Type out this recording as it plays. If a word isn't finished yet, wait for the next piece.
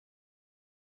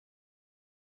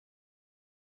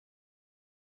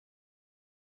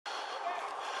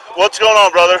What's going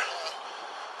on, brother?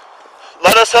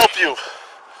 Let us help you.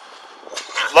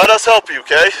 Let us help you,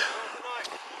 okay?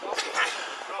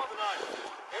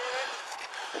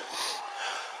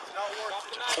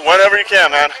 Whenever you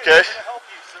can, man, okay?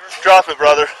 Drop it,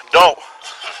 brother. Don't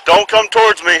come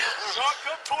towards me.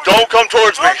 Don't come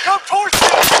towards me. Don't come towards me.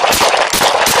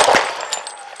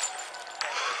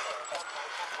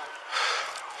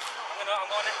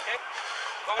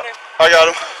 I got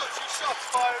him.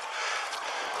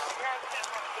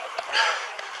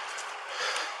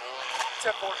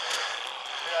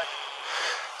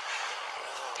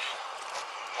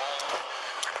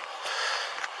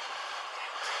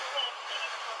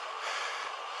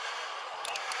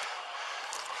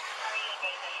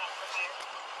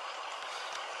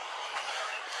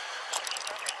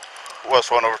 West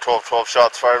 1 over 12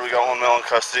 shots fired. We got 1 male in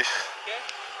custody.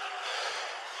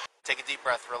 Take a deep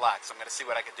breath, relax. I'm going to see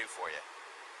what I can do for you.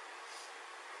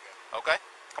 Okay?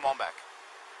 Come on back.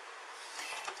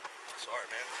 Sorry,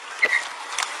 man.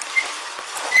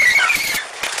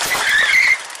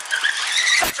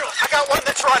 Central, I got one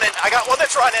that's running.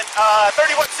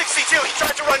 3162. He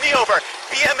tried to run me over.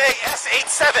 BMA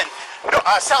S87. No,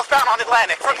 southbound on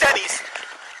Atlantic from Denny's.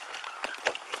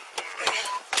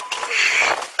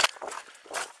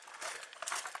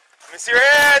 Let me see your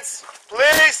hands,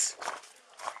 please.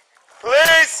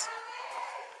 Please.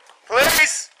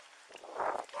 Please.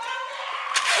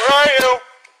 Where are you?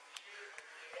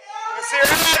 Let me see your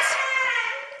hands.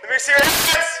 Let me see your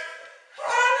hands.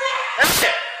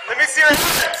 Hey, let me see your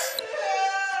hands.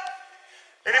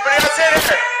 Anybody else in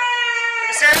here? Let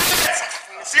me see your hands.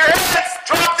 Let me see your hands.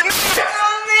 Drop the knife.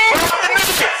 Drop the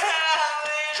knife.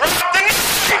 Drop the knife.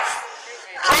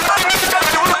 Drop the knife. I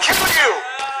will kill you.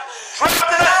 Drop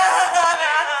the knife.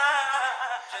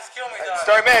 Just kill me, dog.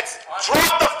 Start meds.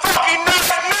 Drop the fucking knife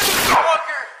now.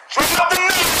 Drop the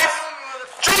knife.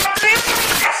 Drop the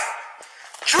knife.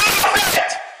 Drop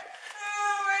it.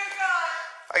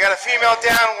 I got a female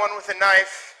down, one with a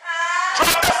knife.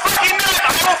 Drop the fucking knife.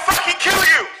 I will fucking kill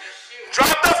you. Drop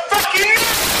the fucking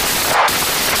knife.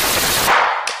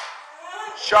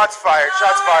 Shots fired.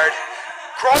 Shots fired.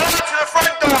 Crawl up to the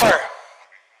front door.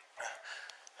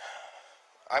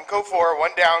 I'm code 4,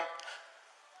 1 down.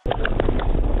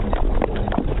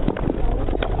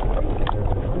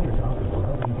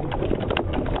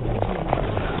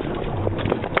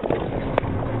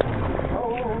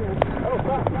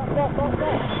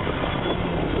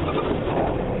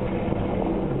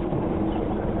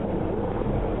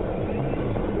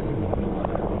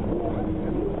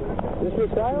 This your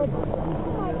child?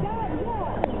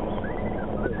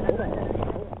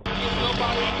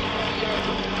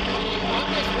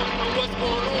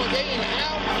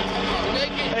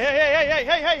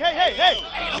 Hey!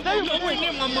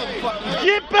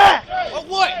 Get back! Or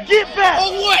what? Get back!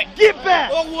 Or what? Get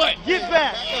back! Or what? Get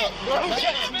back!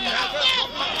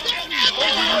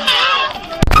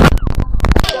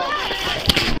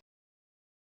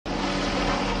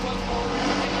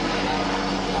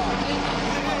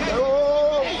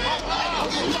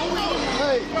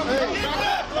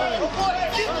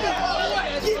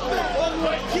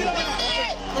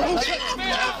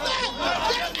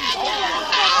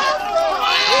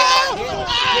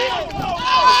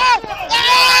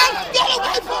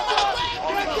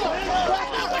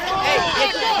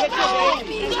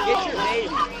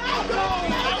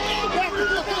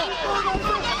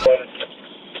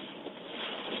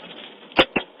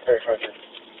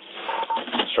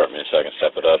 Start me a second,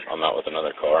 step it up. I'm out with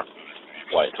another car.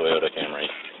 White Toyota Camry,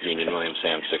 Union William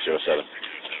Sam 607.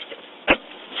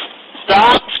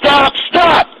 Stop! Stop!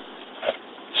 Stop!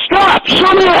 Stop!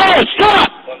 Show me your hands! Stop!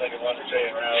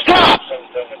 Stop!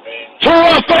 Turn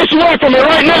around, face away from me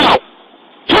right now!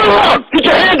 Turn around! Get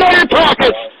your hands out of your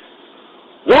pockets!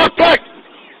 Walk back!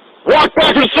 Walk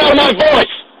back to the sound of my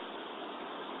voice!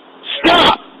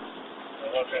 Stop!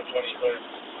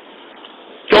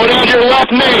 Go down to your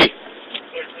left knee!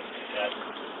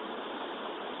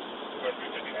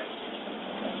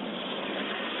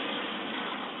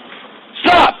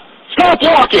 Stop! Stop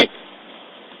walking!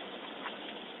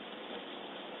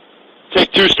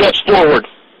 Take 2 steps forward.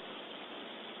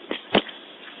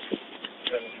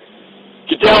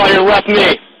 Get down on your left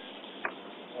knee.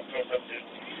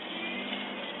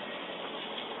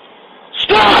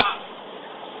 Stop!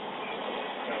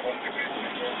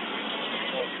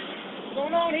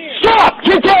 Stop!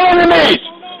 Get down on your knees!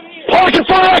 Park in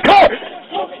front of that car!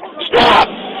 Stop!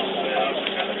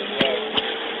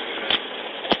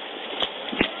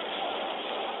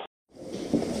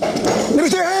 Give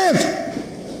us your hands!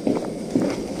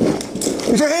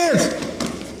 Give us your hands!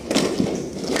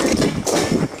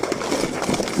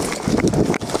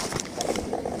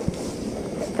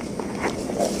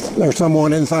 There's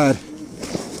someone inside.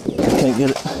 Can't get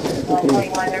it.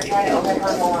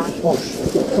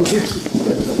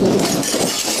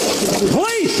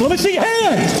 Police! Let me see your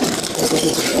hand!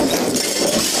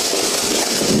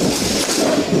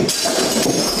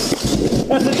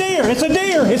 That's a deer! It's a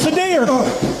deer! It's a deer!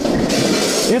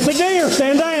 It's a deer!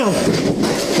 Stand down!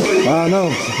 No.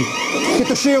 Get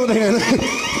the shield in.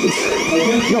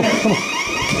 No, come on.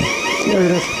 There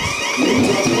it is.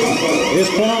 It's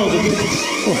closed.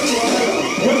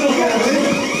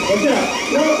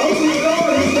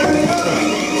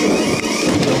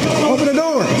 Open the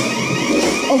door.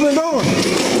 Open the door.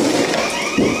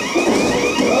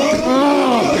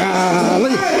 Oh,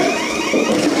 golly.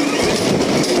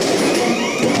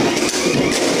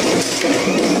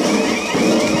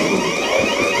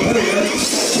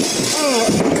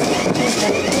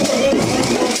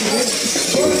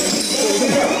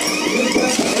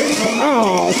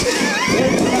 Oh.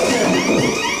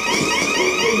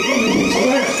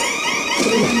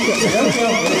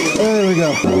 There we go.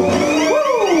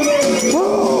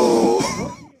 Woo!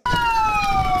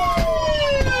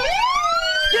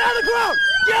 Get on the ground!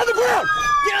 Get on the ground!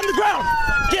 Get on the ground!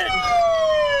 Get it!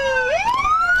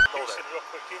 Listen real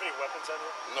quick, do you have any weapons on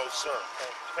you? No, sir. Okay.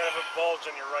 You kind of have a bulge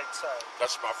on your right side.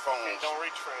 That's my phone. Okay, don't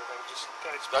reach for anything. Just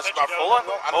kind of That's my phone.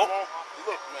 I don't want.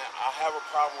 Look, man, I have a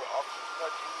problem with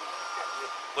officers.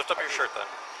 Lift up your shirt then.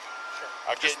 Sure.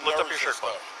 I get Lift up your nervous shirt, and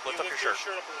bud. stuff. Lift up your shirt.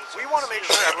 Up a little We want to make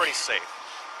sure everybody's safe.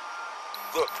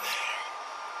 Look,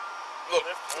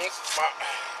 my.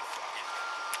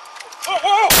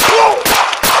 Whoa!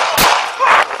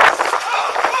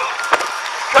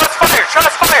 Shots fired!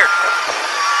 Shots fired!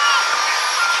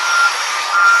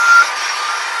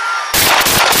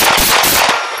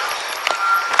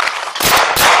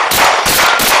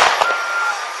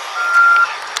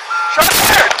 Shots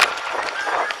fired!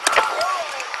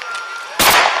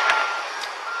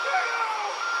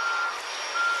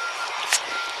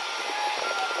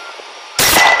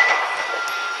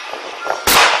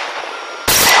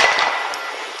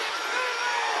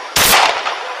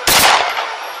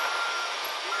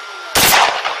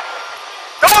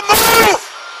 Don't move!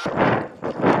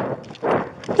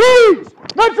 Police!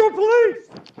 Metro Police!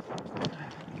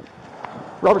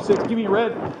 Robert 6, give me your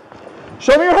red.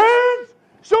 Show me your hands!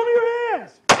 Show me your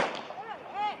hands!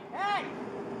 Hey!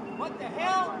 What the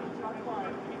hell?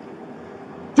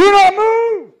 Do not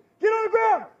move! Get on the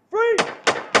ground! Freeze!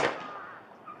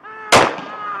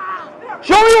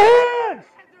 Show me your hands!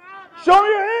 Show me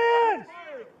your hands!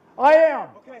 I am.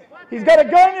 He's got a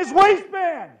gun in his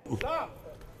waistband!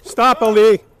 Stop,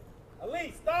 Ali.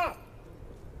 Ali, stop!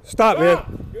 Stop, man.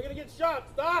 You're gonna get shot!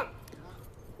 Stop!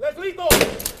 Let's lethal!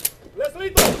 Let's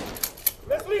lethal!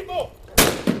 Let's lethal!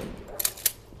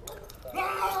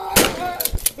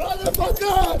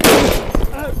 Motherfucker!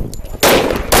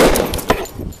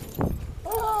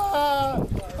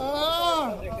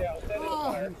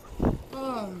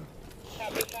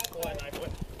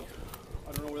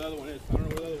 I don't know where the other one is.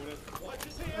 Watch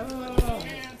his hands!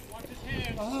 Watch his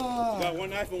hands! Got one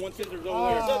knife and one scissors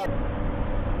over there.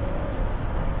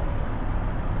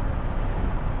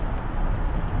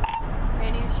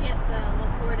 Radio shift,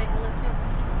 look forward to Lufkin.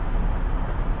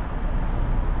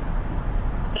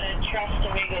 Trust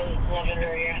Damico, 11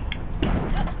 area.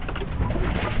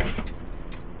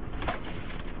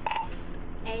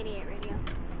 88 radio.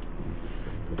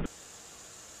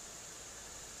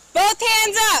 Both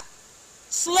hands up!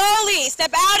 Slowly,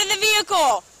 step out of the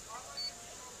vehicle!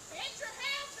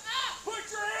 Put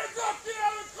your hands up! Get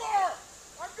out of the car!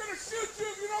 I'm gonna shoot you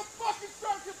if you don't fucking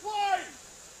start complying!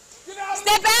 Get out of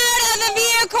Step out of the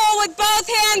vehicle with both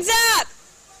hands up!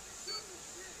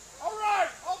 Alright,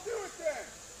 I'll do it then!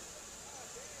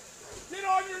 Get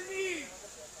on your knees!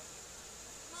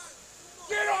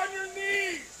 Get on your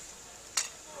knees!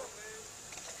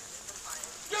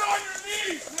 Get on your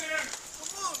knees, man!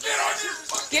 Get on your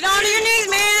fucking Get on your knees,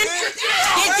 man!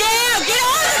 Get down! Get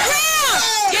on the ground!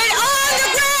 Get on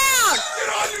the ground! Get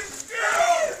on your down!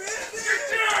 Get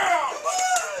down!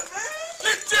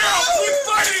 Get down! Quit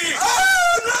fighting!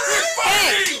 Quit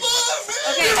fighting!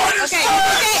 Okay.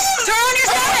 Turn on your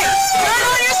stomach! Turn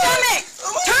on your stomach!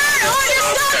 Turn on your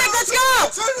stomach! Let's go!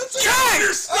 Turn!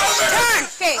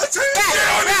 Okay, Brad.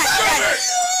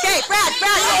 Okay, Brad.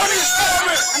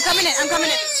 I'm coming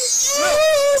in.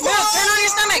 Move, turn on your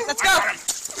stomach. Let's go.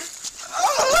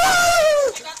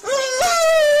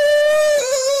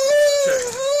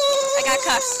 I got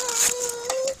cuffs.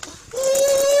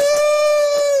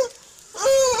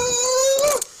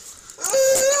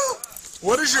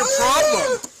 What is your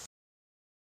problem?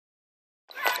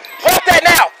 Drop that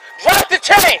now! Drop the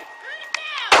chain!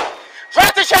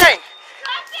 Drop the chain!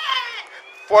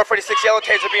 446 yellow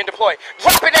taser being deployed.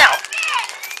 Drop it now.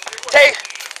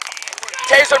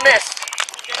 Taser missed.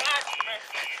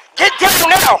 Get down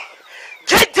now.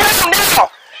 Get down now.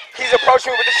 He's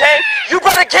approaching me with the chain. You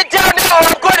better get down now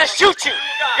or I'm going to shoot you.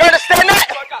 You understand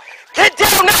that? Get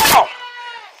down now.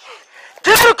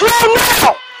 Get on the ground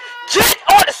now.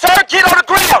 Sir, get on the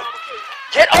ground.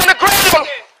 Get on the ground.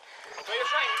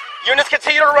 Units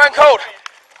continue to run code.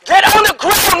 Get on the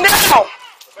ground now.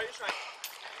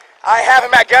 I have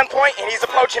him at gunpoint and he's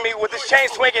approaching me with his chain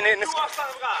swinging in his...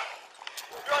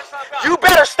 You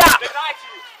better stop.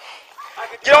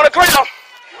 Get on the ground.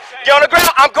 Get on the ground.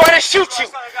 I'm going to shoot you.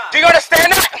 Do you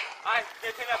understand that?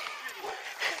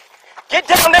 Get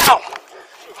down now.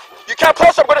 You come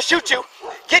closer, I'm going to shoot you.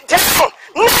 Get down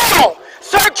now.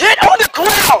 Sir, get on the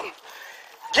ground.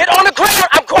 Get on the ground.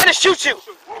 I'm going to shoot you.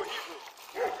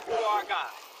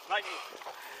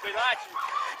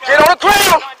 Get on the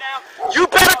ground. You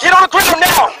better get on the ground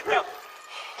now.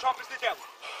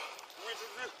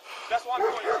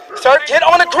 Sir, get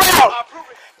on the ground.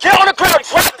 Get on the ground.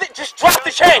 Just drop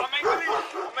the chain.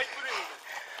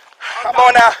 I'm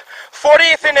on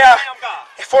 40th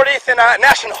and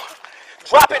National.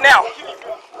 Drop it now.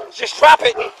 Just drop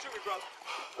it.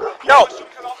 No.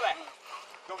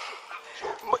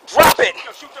 Drop it.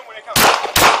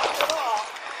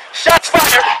 Shots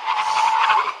fired.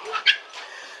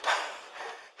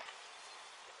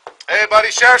 Hey,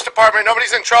 buddy, Sheriff's Department.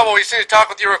 Nobody's in trouble. We just need to talk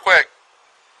with you real quick.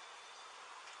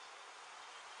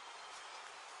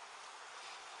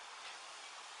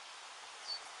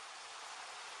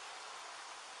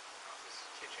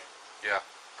 Yeah.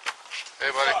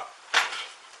 Hey, buddy.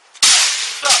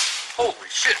 Holy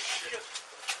shit.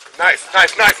 Nice. Hey,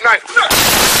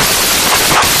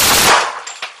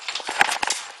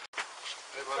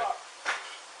 buddy.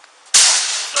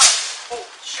 Holy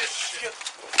shit.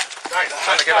 Nice.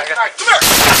 Come here.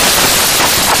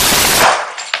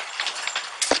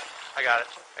 I got it.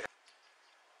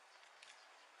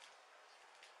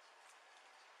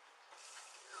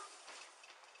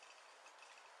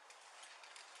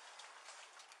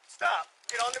 Stop.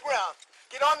 Get on the ground.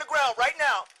 Get on the ground right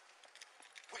now.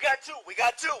 We got two. We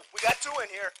got two in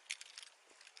here.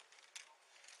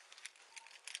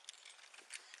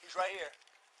 He's right here.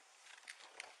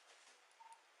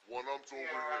 One ump's over here.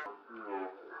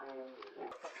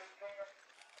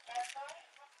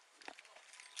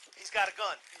 He's got a gun.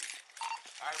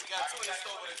 All right, we got two in the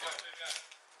store with a gun.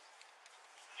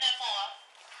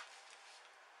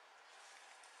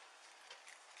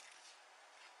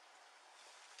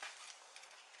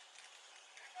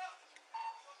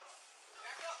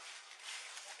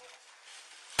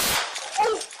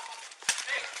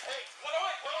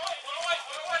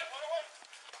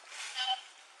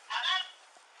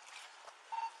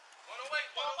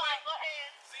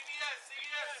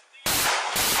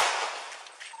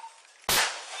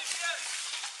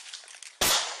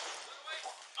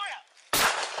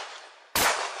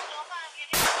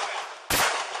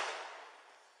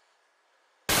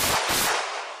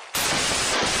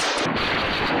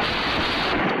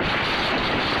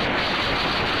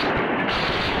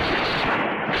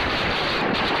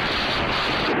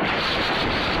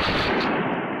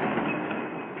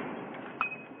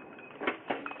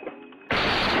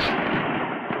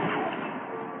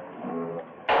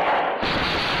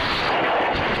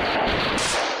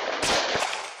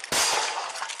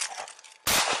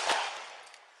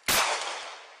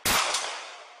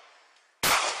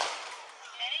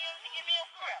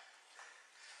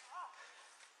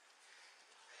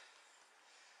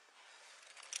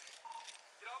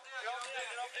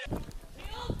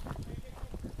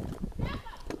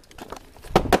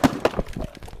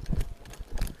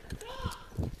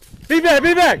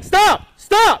 Be back! Stop!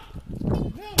 Stop!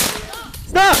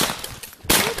 Stop!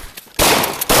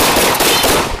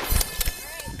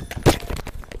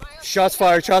 Shots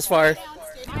fired! Shots fired!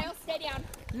 Miles, stay down.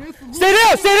 Stay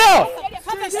down! Stay down!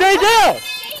 Stay down!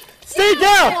 Stay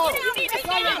down!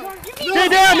 Stay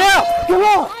down now! Come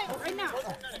on! Right now.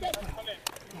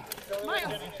 Miles.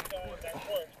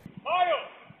 Miles,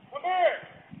 come here.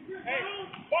 Hey,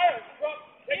 Miles,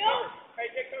 take cover. Hey,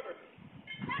 take cover.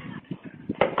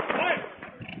 Miles.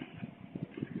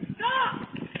 Stop!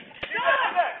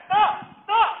 Stop!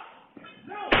 Stop!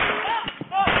 No!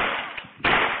 Stop!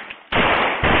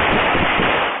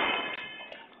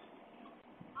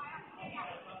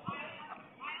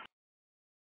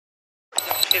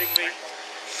 You're kidding me?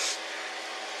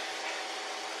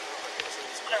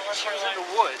 She was in the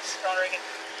woods.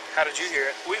 How did you hear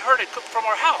it? We heard it from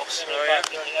our house. Oh, yeah?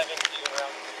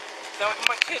 Now,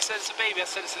 my kid said it's a baby. I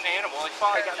said it's an animal. He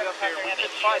finally got me up here. We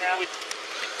did find it.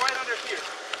 Right under here.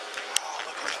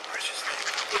 look at how precious thing.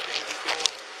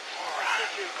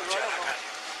 Alright.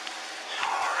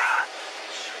 Alright.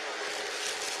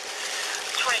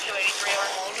 2283.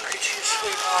 Oh, look at you,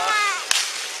 sweetheart.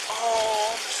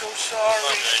 Oh, I'm so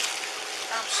sorry.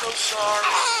 I'm so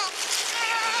sorry.